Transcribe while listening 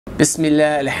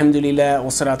Bismillah, alhamdulillah, wa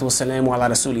salatu wa salamu ala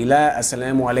rasulillah,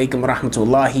 assalamu alaikum wa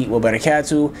rahmatullahi wa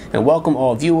barakatuh, and welcome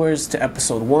all viewers to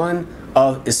episode 1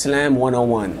 of Islam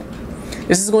 101.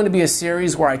 This is going to be a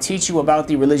series where I teach you about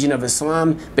the religion of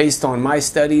Islam based on my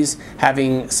studies,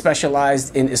 having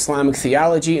specialized in Islamic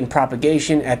theology and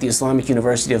propagation at the Islamic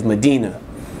University of Medina.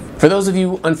 For those of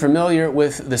you unfamiliar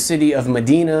with the city of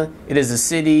Medina, it is a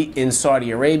city in Saudi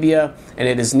Arabia and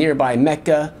it is nearby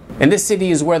Mecca. And this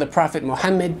city is where the Prophet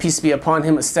Muhammad, peace be upon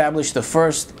him, established the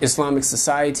first Islamic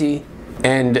society.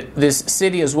 And this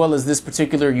city, as well as this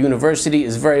particular university,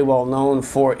 is very well known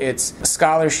for its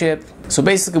scholarship. So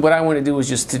basically what I want to do is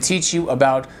just to teach you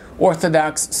about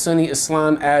Orthodox Sunni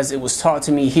Islam as it was taught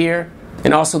to me here.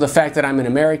 And also the fact that I'm an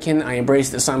American. I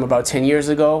embraced Islam about 10 years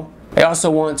ago. I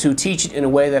also want to teach it in a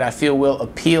way that I feel will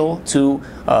appeal to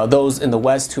those in the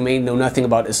West who may know nothing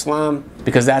about Islam,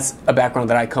 because that's a background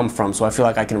that I come from, so I feel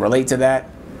like I can relate to that.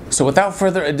 So without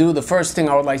further ado, the first thing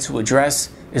I would like to address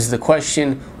is the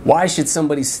question, why should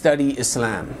somebody study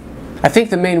Islam? I think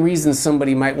the main reason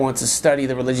somebody might want to study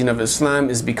the religion of Islam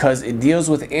is because it deals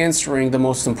with answering the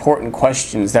most important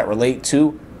questions that relate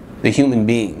to the human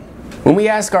being. When we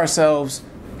ask ourselves,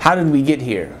 how did we get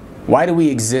here? Why do we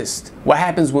exist? What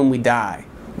happens when we die?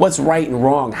 What's right and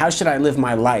wrong? How should I live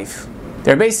my life?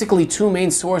 There are basically two main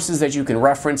sources that you can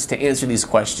reference to answer these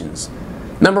questions.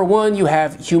 Number one, you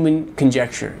have human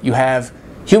conjecture. You have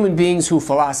human beings who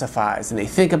philosophize and they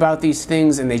think about these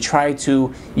things and they try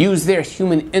to use their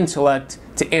human intellect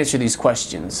to answer these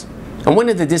questions. And one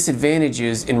of the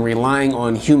disadvantages in relying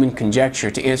on human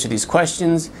conjecture to answer these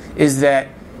questions is that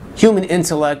human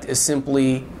intellect is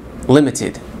simply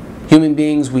limited. Human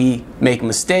beings, we make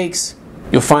mistakes.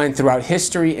 You'll find throughout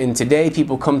history and today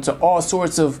people come to all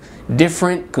sorts of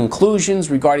different conclusions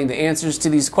regarding the answers to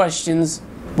these questions,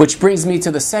 which brings me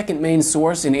to the second main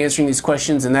source in answering these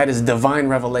questions, and that is divine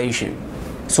revelation.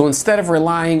 So instead of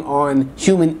relying on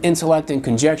human intellect and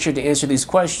conjecture to answer these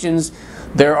questions,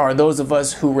 there are those of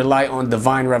us who rely on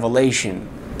divine revelation.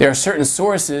 There are certain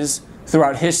sources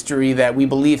throughout history that we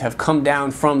believe have come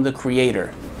down from the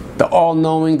Creator, the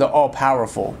all-knowing, the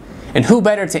all-powerful. And who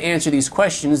better to answer these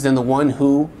questions than the one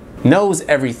who knows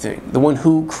everything, the one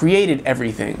who created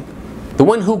everything, the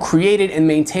one who created and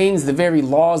maintains the very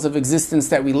laws of existence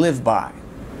that we live by.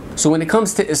 So when it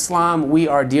comes to Islam, we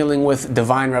are dealing with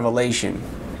divine revelation.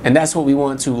 And that's what we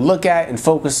want to look at and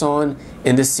focus on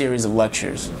in this series of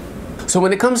lectures. So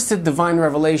when it comes to divine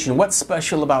revelation, what's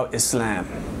special about Islam?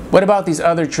 What about these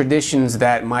other traditions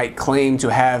that might claim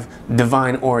to have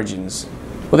divine origins?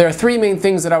 Well, there are three main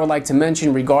things that I would like to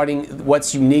mention regarding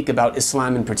what's unique about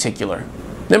Islam in particular.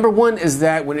 Number one is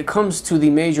that when it comes to the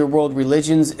major world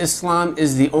religions, Islam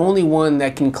is the only one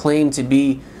that can claim to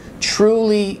be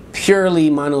truly, purely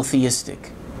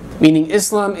monotheistic. Meaning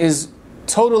Islam is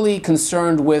totally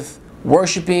concerned with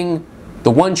worshiping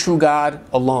the one true God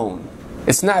alone.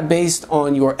 It's not based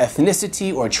on your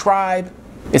ethnicity or tribe.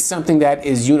 It's something that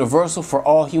is universal for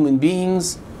all human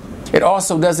beings. It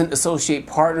also doesn't associate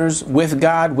partners with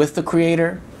God, with the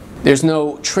Creator. There's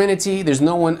no Trinity. There's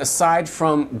no one aside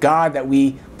from God that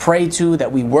we pray to,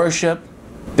 that we worship.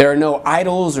 There are no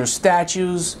idols or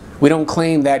statues. We don't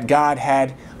claim that God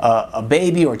had a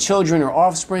baby or children or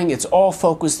offspring. It's all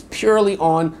focused purely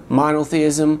on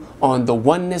monotheism, on the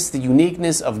oneness, the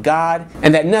uniqueness of God,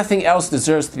 and that nothing else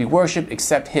deserves to be worshipped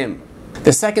except Him.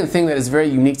 The second thing that is very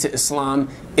unique to Islam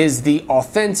is the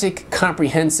authentic,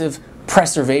 comprehensive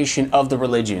preservation of the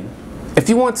religion. If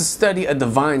you want to study a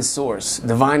divine source,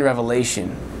 divine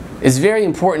revelation, it's very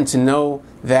important to know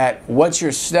that what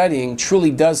you're studying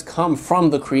truly does come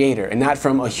from the Creator and not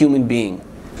from a human being.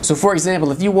 So for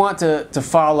example, if you want to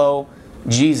follow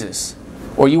Jesus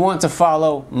or you want to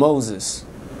follow Moses,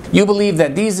 you believe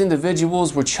that these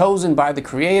individuals were chosen by the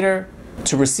Creator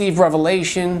to receive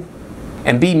revelation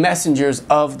and be messengers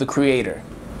of the Creator.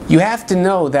 You have to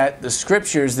know that the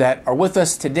scriptures that are with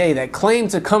us today that claim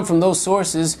to come from those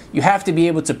sources, you have to be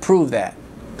able to prove that.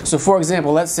 So for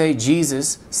example, let's say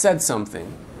Jesus said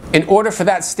something. In order for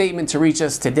that statement to reach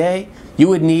us today, you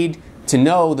would need to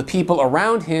know the people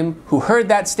around him who heard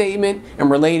that statement and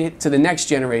relate it to the next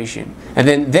generation. And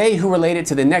then they who relate it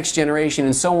to the next generation,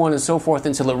 and so on and so forth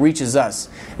until it reaches us.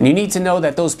 And you need to know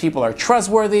that those people are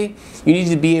trustworthy. You need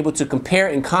to be able to compare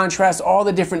and contrast all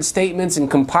the different statements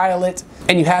and compile it.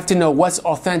 And you have to know what's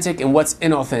authentic and what's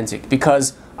inauthentic.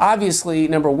 Because obviously,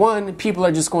 number one, people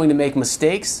are just going to make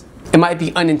mistakes. It might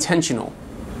be unintentional.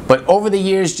 But over the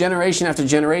years, generation after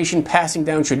generation, passing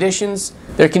down traditions,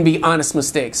 there can be honest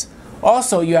mistakes.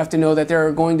 Also, you have to know that there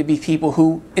are going to be people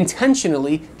who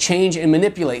intentionally change and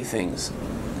manipulate things.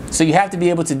 So you have to be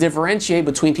able to differentiate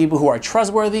between people who are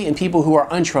trustworthy and people who are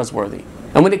untrustworthy.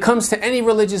 And when it comes to any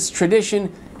religious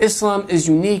tradition, Islam is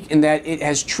unique in that it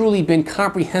has truly been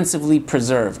comprehensively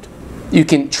preserved. You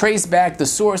can trace back the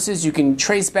sources, you can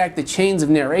trace back the chains of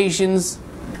narrations,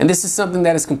 and this is something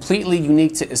that is completely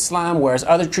unique to Islam, whereas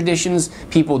other traditions,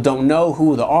 people don't know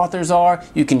who the authors are.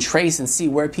 You can trace and see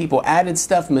where people added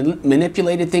stuff,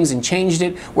 manipulated things and changed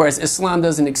it, whereas Islam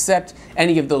doesn't accept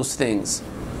any of those things.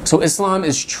 So Islam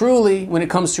is truly, when it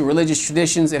comes to religious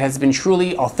traditions, it has been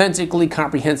truly, authentically,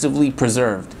 comprehensively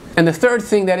preserved. And the third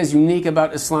thing that is unique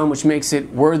about Islam, which makes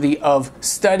it worthy of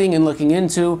studying and looking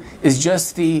into, is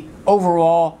just the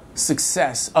overall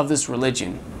success of this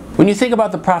religion. When you think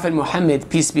about the Prophet Muhammad,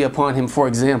 peace be upon him, for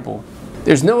example,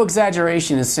 there's no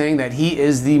exaggeration in saying that he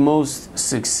is the most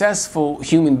successful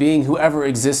human being who ever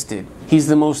existed. He's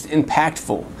the most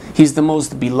impactful. He's the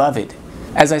most beloved.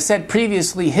 As I said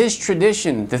previously, his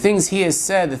tradition, the things he has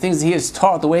said, the things he has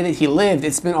taught, the way that he lived,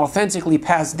 it's been authentically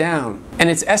passed down. And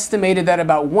it's estimated that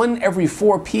about 1 every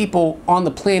 4 people on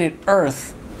the planet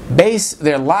Earth base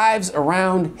their lives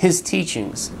around his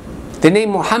teachings. The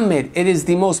name Muhammad, it is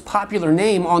the most popular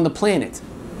name on the planet.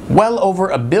 Well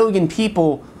over 1 billion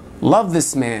people love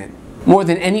this man more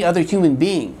than any other human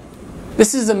being.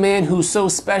 This is a man who's so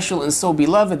special and so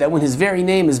beloved that when his very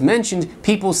name is mentioned,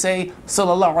 people say,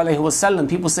 Sallallahu Alaihi Wasallam,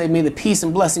 people say, may the peace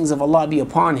and blessings of Allah be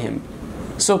upon him.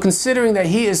 So considering that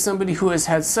he is somebody who has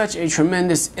had such a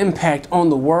tremendous impact on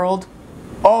the world,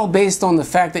 all based on the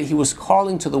fact that he was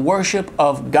calling to the worship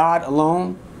of God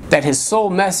alone, that his sole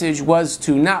message was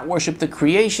to not worship the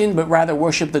creation, but rather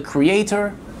worship the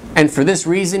Creator, and for this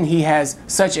reason he has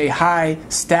such a high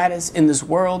status in this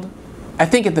world, I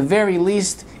think at the very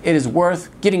least it is worth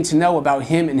getting to know about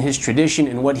him and his tradition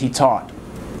and what he taught.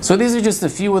 So these are just a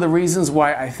few of the reasons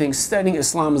why I think studying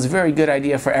Islam is a very good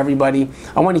idea for everybody.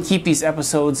 I want to keep these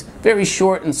episodes very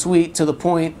short and sweet, to the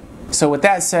point. So with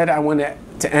that said, I want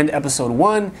to end episode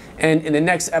 1, and in the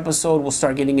next episode we'll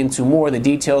start getting into more of the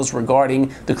details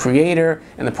regarding the Creator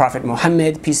and the Prophet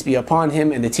Muhammad, peace be upon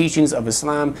him, and the teachings of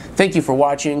Islam. Thank you for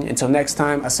watching. Until next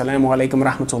time, Assalamu alaikum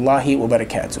wa rahmatullahi wa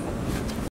barakatuh.